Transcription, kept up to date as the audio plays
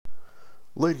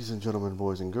Ladies and gentlemen,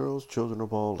 boys and girls, children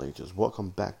of all ages,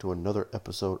 welcome back to another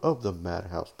episode of the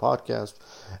Madhouse Podcast.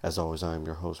 As always, I am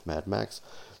your host, Mad Max.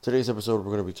 Today's episode,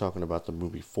 we're going to be talking about the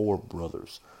movie Four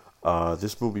Brothers.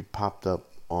 This movie popped up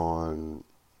on,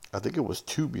 I think it was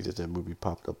Tubi that movie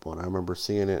popped up on. I remember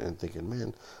seeing it and thinking,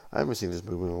 man, I haven't seen this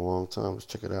movie in a long time. Let's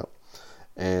check it out.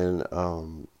 And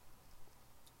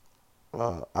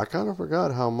I kind of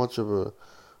forgot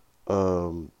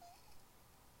um,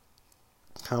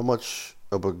 how much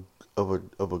of a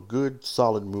good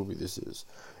solid movie this is.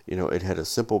 You know,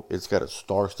 it's got a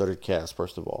star-studded cast.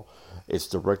 First of all, it's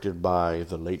directed by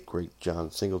the late great John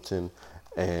Singleton,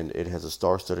 and it has a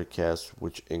star-studded cast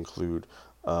which include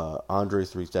Andre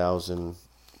 3000,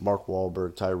 Mark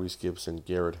Wahlberg, Tyrese Gibson,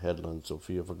 Garrett Hedlund,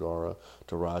 Sofia Vegara,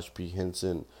 Taraji P,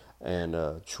 Henson, and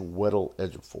Chiwetel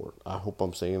Ejiofor. I hope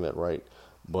I'm saying that right,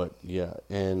 but yeah.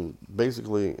 And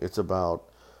basically, it's about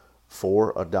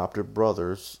four adopted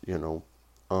brothers,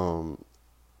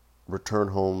 return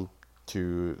home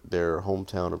to their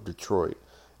hometown of Detroit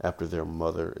after their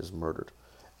mother is murdered.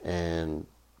 And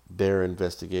their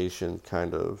investigation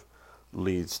kind of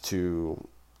leads to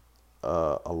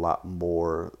a lot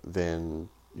more than,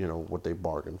 what they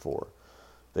bargained for.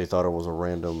 They thought it was a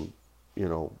random, you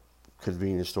know,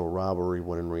 convenience store robbery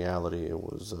when in reality it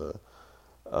was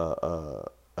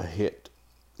a hit,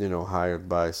 hired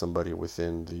by somebody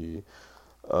within the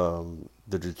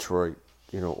Detroit,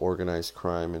 organized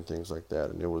crime and things like that.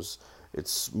 And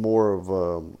it's more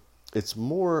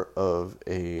of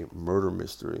a murder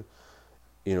mystery.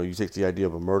 You take the idea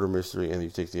of a murder mystery and you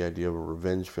take the idea of a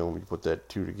revenge film, you put that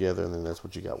two together, and then that's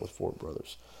what you got with Four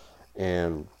Brothers.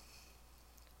 And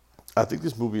I think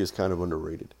this movie is kind of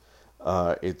underrated.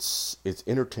 It's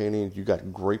entertaining. You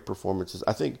got great performances.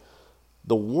 I think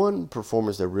the one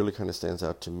performance that really kind of stands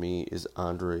out to me is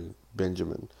Andre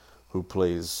Benjamin, who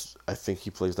plays, I think he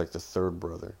plays like the third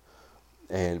brother.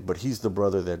 But he's the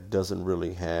brother that doesn't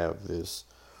really have this,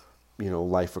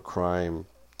 life of crime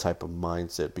type of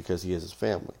mindset because he has his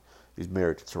family. He's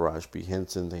married to Taraji P.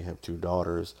 Henson. They have two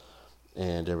daughters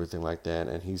and everything like that.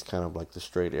 And he's kind of like the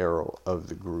straight arrow of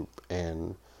the group.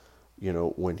 And,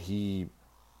 when he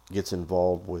gets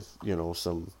involved with,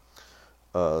 some,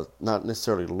 not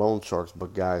necessarily loan sharks,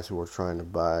 but guys who are trying to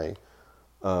buy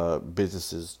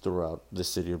businesses throughout the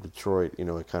city of Detroit,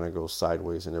 it kind of goes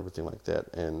sideways and everything like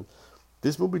that. And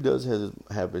this movie does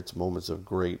have its moments of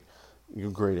great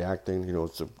acting.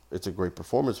 It's a great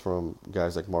performance from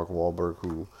guys like Mark Wahlberg,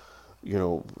 who,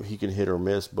 he can hit or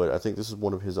miss, but I think this is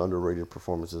one of his underrated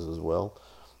performances as well.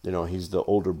 He's the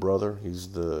older brother. He's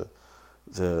the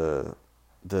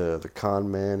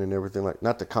con man and everything, like,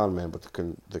 not the con man, but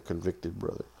the convicted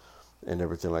brother and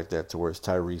everything like that. To whereas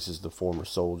Tyrese is the former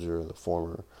soldier, the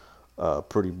former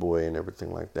pretty boy, and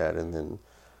everything like that. And then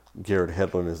Garrett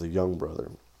Hedlund is the young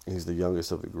brother. He's the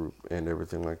youngest of the group and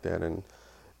everything like that. And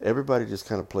everybody just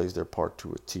kind of plays their part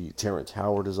to a T. Terrance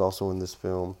Howard is also in this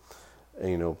film,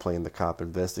 playing the cop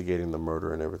investigating the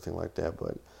murder and everything like that.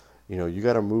 But you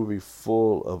got a movie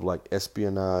full of like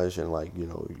espionage and like, you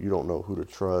don't know who to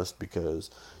trust because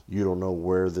you don't know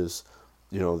where this,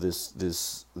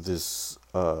 this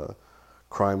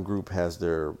crime group has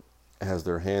their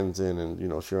hands in.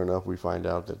 And sure enough, we find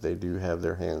out that they do have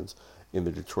their hands in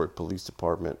the Detroit Police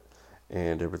Department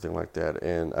and everything like that.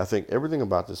 And I think everything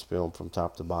about this film, from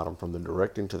top to bottom, from the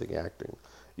directing to the acting,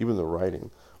 even the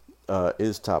writing,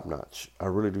 is top notch. I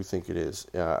really do think it is.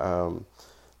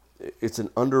 It's an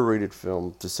underrated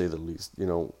film, to say the least.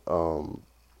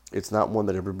 It's not one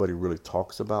that everybody really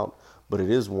talks about, but it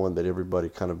is one that everybody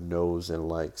kind of knows and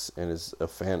likes and is a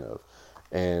fan of.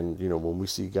 And when we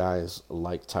see guys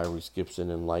like Tyrese Gibson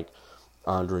and like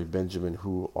Andre Benjamin,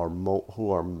 who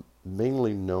are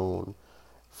mainly known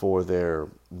for their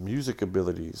music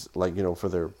abilities, like, for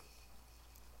their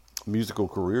musical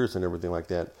careers and everything like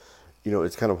that,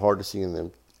 it's kind of hard to see in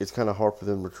them. It's kind of hard for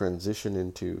them to transition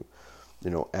into,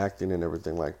 acting and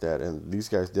everything like that. And these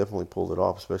guys definitely pulled it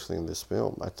off, especially in this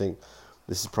film. I think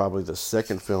this is probably the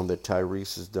second film that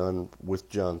Tyrese has done with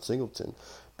John Singleton,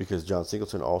 because John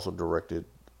Singleton also directed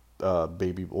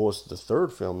Baby Boy. It's the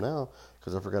third film now,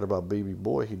 because I forgot about Baby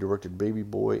Boy. He directed Baby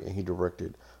Boy, and he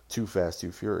directed Too Fast,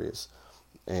 Too Furious,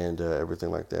 and everything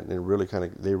like that. And they really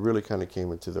kind of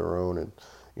came into their own. And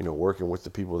working with the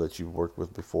people that you've worked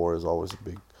with before is always a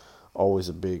big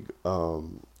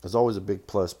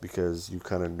plus, because you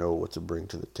kind of know what to bring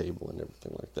to the table and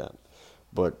everything like that.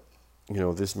 But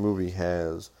this movie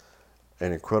has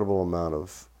an incredible amount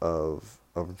of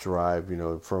drive.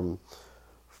 From,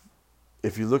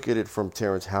 if you look at it from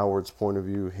Terrance Howard's point of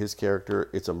view, his character,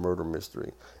 it's a murder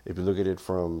mystery. If you look at it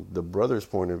from the brother's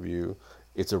point of view,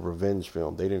 It's a revenge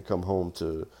film. They didn't come home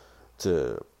to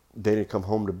they didn't come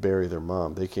home to bury their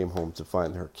mom. They came home to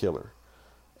find her killer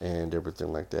and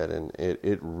everything like that. And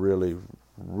it really,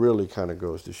 really kind of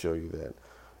goes to show you that,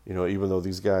 even though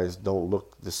these guys don't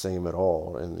look the same at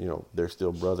all, and, they're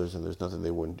still brothers, and there's nothing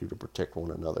they wouldn't do to protect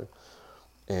one another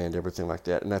and everything like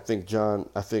that. And I think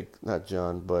not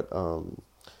John, but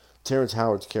Terrance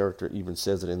Howard's character even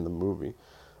says it in the movie.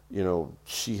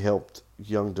 She helped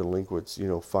young delinquents,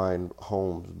 find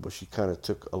homes, but she kind of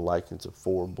took a liking to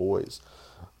 4 boys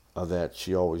that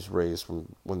she always raised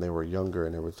from when they were younger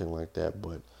and everything like that.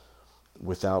 But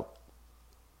without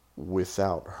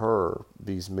her,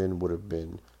 these men would have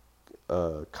been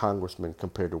congressmen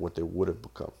compared to what they would have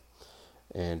become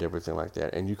and everything like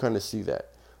that. And you kind of see that.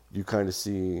 You kind of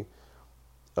see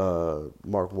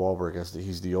Mark Wahlberg as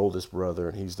he's the oldest brother,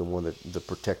 and he's the one the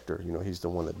protector. He's the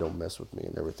one that don't mess with me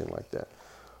and everything like that.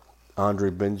 Andre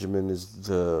Benjamin he's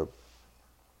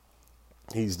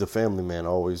the family man,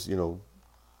 always,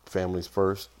 families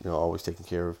first, always taking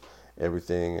care of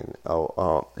everything, and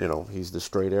he's the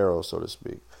straight arrow, so to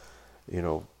speak.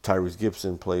 Tyrese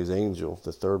Gibson plays Angel,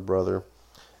 the third brother,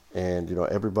 and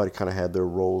everybody kind of had their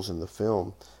roles in the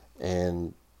film.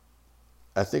 And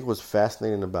I think what's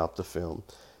fascinating about the film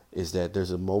is that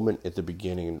there's a moment at the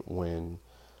beginning when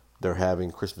they're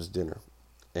having Christmas dinner,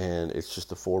 and it's just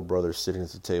the 4 brothers sitting at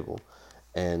the table,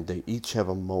 and they each have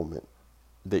a moment.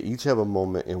 They each have a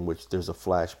moment in which there's a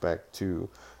flashback to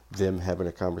them having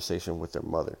a conversation with their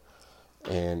mother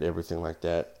and everything like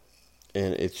that.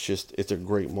 And it's a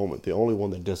great moment. The only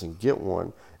one that doesn't get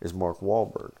one is Mark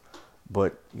Wahlberg.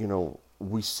 But,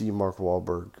 we see Mark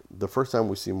Wahlberg, the first time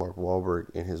we see Mark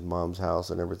Wahlberg in his mom's house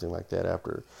and everything like that,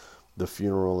 after the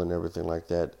funeral and everything like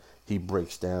that, he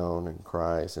breaks down and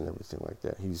cries and everything like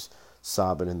that. He's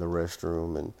sobbing in the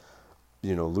restroom, and,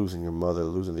 losing your mother,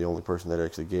 losing the only person that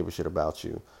actually gave a shit about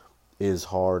you is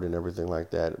hard and everything like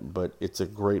that. But it's a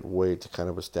great way to kind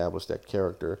of establish that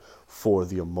character for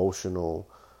the emotional,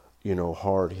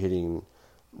 hard-hitting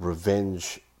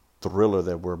revenge thriller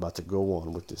that we're about to go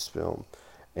on with this film.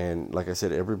 And like I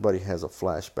said, everybody has a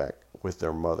flashback with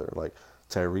their mother. Like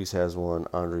Tyrese has one,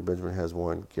 Andre Benjamin has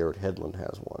one, Garrett Hedlund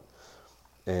has one,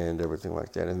 and everything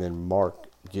like that. And then Mark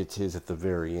gets his at the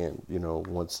very end.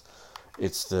 Once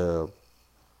it's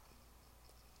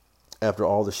after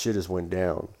all the shit has went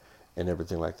down and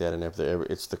everything like that, and after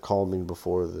it's the calming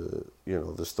before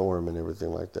the storm and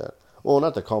everything like that. Well,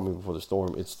 not the calming before the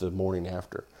storm. It's the morning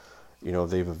after.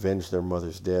 They've avenged their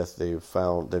mother's death. They've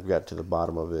got to the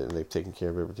bottom of it, and they've taken care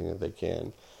of everything that they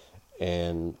can.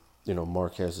 And,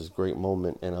 Mark has this great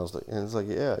moment, and it's like,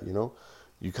 yeah,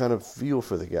 you kind of feel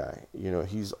for the guy.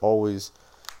 He's always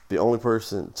the only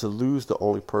person to lose, the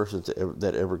only person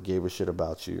that ever gave a shit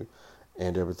about you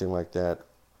and everything like that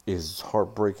is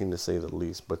heartbreaking, to say the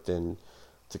least. But then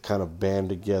to kind of band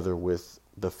together with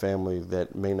the family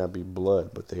that may not be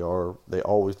blood, but they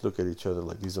always look at each other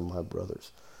like, these are my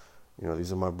brothers.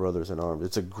 These are my brothers in arms.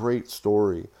 It's a great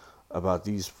story about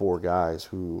these 4 guys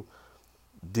who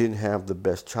didn't have the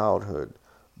best childhood,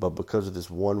 but because of this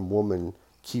one woman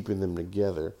keeping them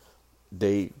together,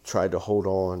 they tried to hold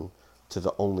on to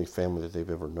the only family that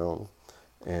they've ever known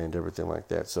and everything like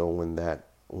that. So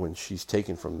when she's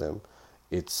taken from them,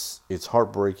 it's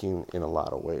heartbreaking in a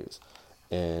lot of ways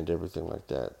and everything like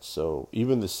that. So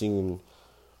even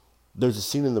there's a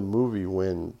scene in the movie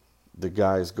when the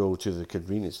guys go to the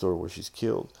convenience store where she's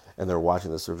killed, and they're watching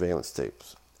the surveillance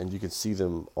tapes, and you can see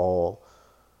them all.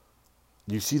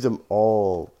 You see them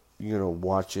all,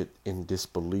 watch it in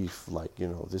disbelief, like,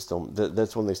 this don't.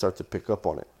 That's when they start to pick up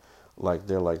on it, like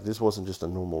they're like, this wasn't just a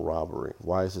normal robbery.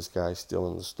 Why is this guy still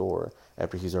in the store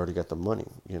after he's already got the money?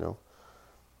 I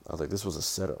was like, this was a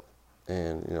setup,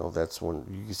 and that's when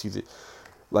you can see the.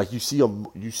 Like, you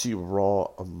see raw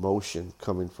emotion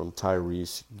coming from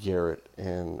Tyrese, Garrett,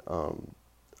 and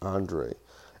Andre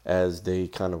as they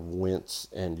kind of wince,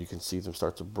 and you can see them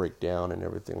start to break down and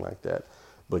everything like that.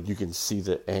 But you can see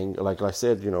the anger. Like I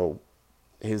said,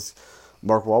 his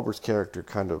Mark Wahlberg's character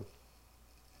kind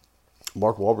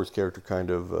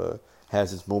of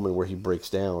has this moment where he breaks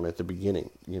down at the beginning.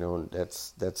 And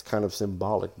that's kind of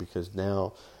symbolic, because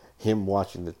now him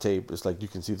watching the tape, it's like you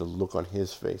can see the look on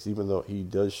his face. Even though he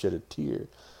does shed a tear,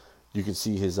 you can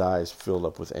see his eyes fill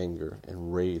up with anger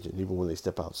and rage. And even when they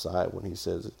step outside, when he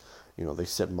says, they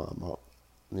set mom up,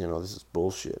 this is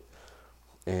bullshit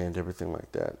and everything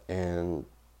like that. And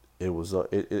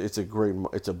it's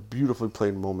a beautifully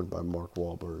played moment by Mark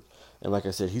Wahlberg. And like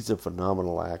I said, he's a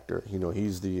phenomenal actor.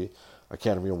 He's the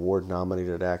Academy Award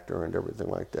nominated actor and everything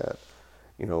like that.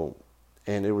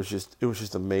 And it was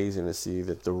just amazing to see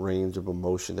that the range of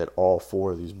emotion that all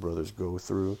four of these brothers go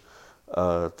through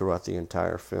throughout the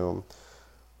entire film.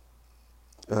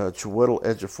 Chiwetel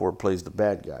Ejiofor plays the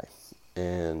bad guy,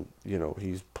 and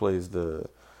he plays the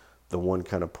one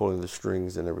kind of pulling the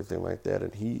strings and everything like that.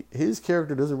 And his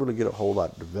character doesn't really get a whole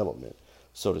lot of development,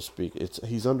 so to speak.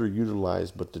 He's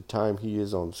underutilized, but the time he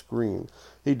is on screen,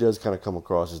 he does kind of come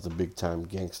across as the big time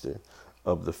gangster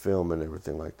of the film and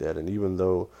everything like that. And even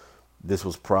though this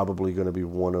was probably going to be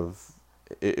one of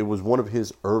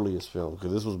his earliest films,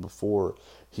 because this was before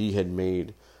he had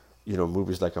made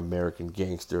movies like American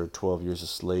Gangster, 12 Years a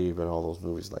Slave, and all those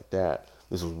movies like that.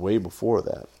 This was way before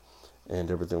that and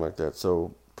everything like that.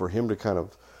 So for him to kind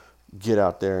of get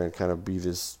out there and kind of be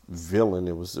this villain,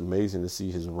 it was amazing to see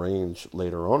his range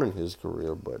later on in his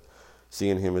career. But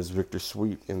seeing him as Victor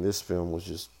Sweet in this film was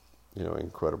just,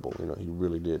 incredible. He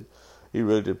really did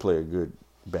play a good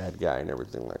bad guy and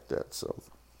everything like that. So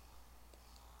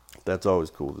that's always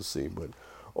cool to see. But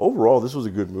overall, this was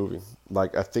a good movie.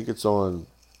 Like, I think it's on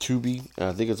Tubi, and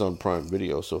I think it's on Prime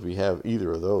Video. So if you have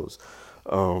either of those,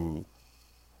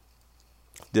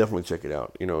 definitely check it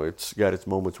out. It's got its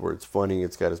moments where it's funny.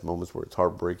 It's got its moments where it's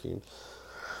heartbreaking.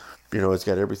 It's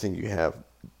got everything you have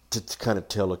to kind of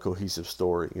tell a cohesive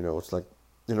story. It's like,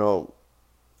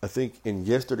 I think in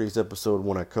yesterday's episode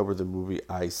when I covered the movie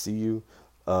I See You,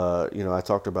 I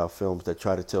talked about films that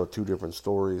try to tell two different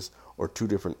stories or two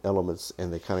different elements,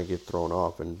 and they kind of get thrown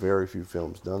off, and very few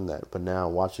films done that. But now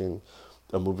watching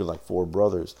a movie like Four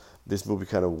Brothers, this movie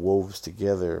kind of woves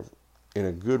together in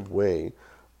a good way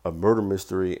a murder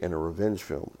mystery and a revenge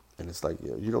film. And it's like,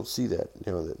 you don't see that.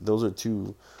 Those are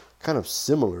two kind of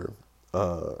similar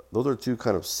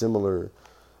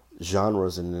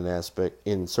genres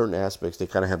in certain aspects. They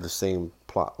kind of have the same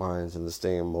plot lines and the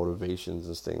same motivations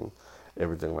and same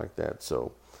everything like that.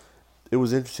 So it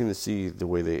was interesting to see the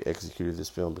way they executed this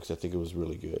film, because I think it was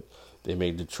really good. They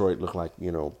made Detroit look like,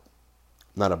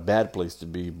 not a bad place to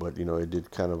be, but, it did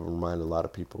kind of remind a lot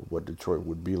of people what Detroit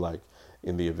would be like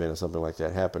in the event of something like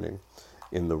that happening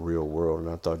in the real world. And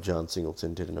I thought John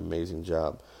Singleton did an amazing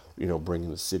job, bringing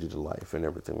the city to life and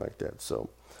everything like that. So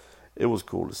it was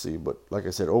cool to see. But like I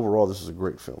said, overall, this was a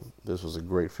great film. This was a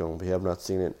great film. If you have not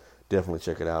seen it, definitely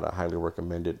check it out. I highly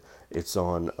recommend it. It's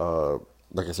on,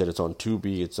 like I said, it's on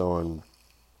Tubi. It's on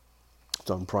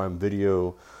Prime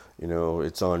Video.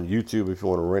 It's on YouTube if you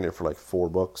want to rent it for like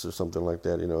 $4 or something like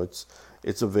that.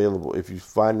 It's available. If you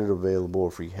find it available, or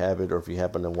if you have it, or if you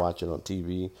happen to watch it on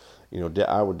TV,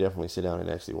 I would definitely sit down and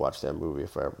actually watch that movie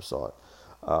if I ever saw it.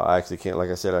 I actually can't,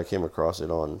 like I said, I came across it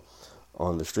on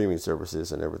the streaming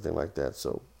services and everything like that.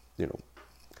 So,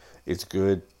 it's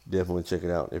good. Definitely check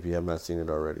it out if you have not seen it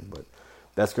already. But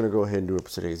that's going to go ahead and do it for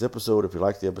today's episode. If you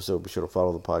like the episode, be sure to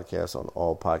follow the podcast on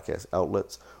all podcast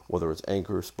outlets, whether it's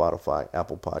Anchor, Spotify,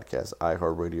 Apple Podcasts,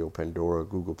 iHeartRadio, Pandora,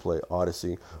 Google Play,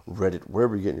 Odyssey, Reddit,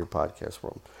 wherever you're getting your podcast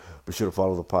from. Be sure to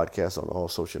follow the podcast on all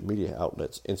social media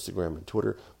outlets, Instagram and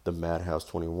Twitter, the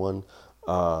Madhouse21.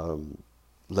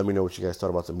 Let me know what you guys thought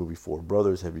about the movie Four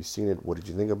Brothers. Have you seen it? What did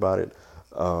you think about it?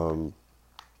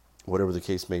 Whatever the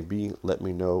case may be, let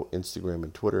me know. Instagram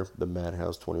and Twitter, the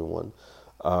Madhouse21.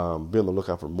 Be on the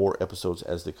lookout for more episodes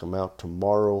as they come out.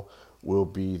 Tomorrow will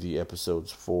be the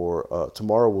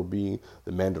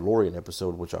Mandalorian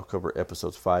episode, which I'll cover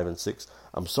episodes 5 and 6.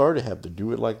 I'm sorry to have to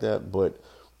do it like that, but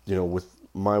with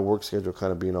my work schedule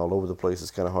kind of being all over the place,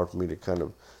 it's kind of hard for me to kind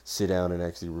of sit down and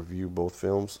actually review both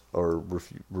films, or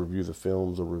review the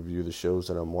films, or review the shows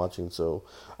that I'm watching. So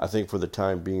I think for the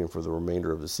time being, for the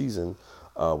remainder of the season,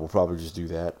 we'll probably just do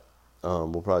that.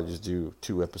 We'll probably just do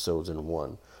 2 episodes in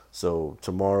one. So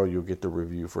tomorrow you'll get the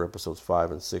review for episodes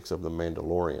 5 and 6 of The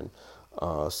Mandalorian.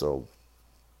 So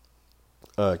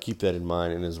keep that in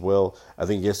mind. And as well, I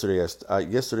think yesterday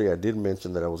I did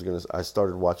mention that I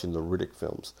started watching the Riddick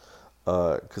films,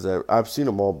 because I've seen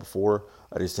them all before.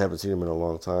 I just haven't seen them in a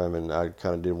long time, and I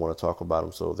kind of did want to talk about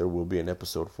them. So there will be an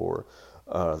episode for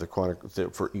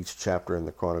for each chapter in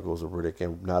the Chronicles of Riddick,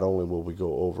 and not only will we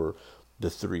go over the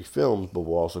 3 films, but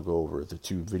we'll also go over the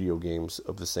 2 video games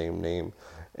of the same name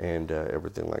and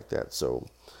everything like that. So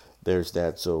there's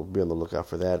that. So be on the lookout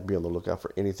for that. Be on the lookout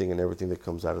for anything and everything that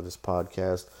comes out of this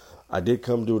podcast. I did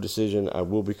come to a decision. I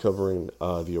will be covering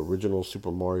the original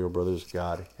Super Mario Brothers.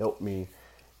 God, help me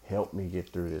get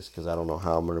through this, because I don't know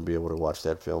how I'm going to be able to watch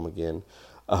that film again.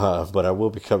 But I will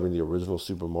be covering the original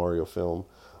Super Mario film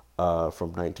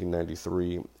from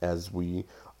 1993 as we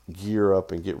gear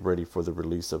up and get ready for the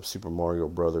release of Super Mario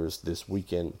Brothers this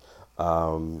weekend.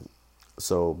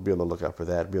 So be on the lookout for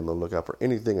that. Be on the lookout for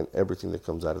anything and everything that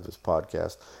comes out of this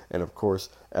podcast. And of course,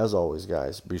 as always,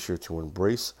 guys, be sure to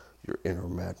embrace your inner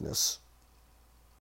madness.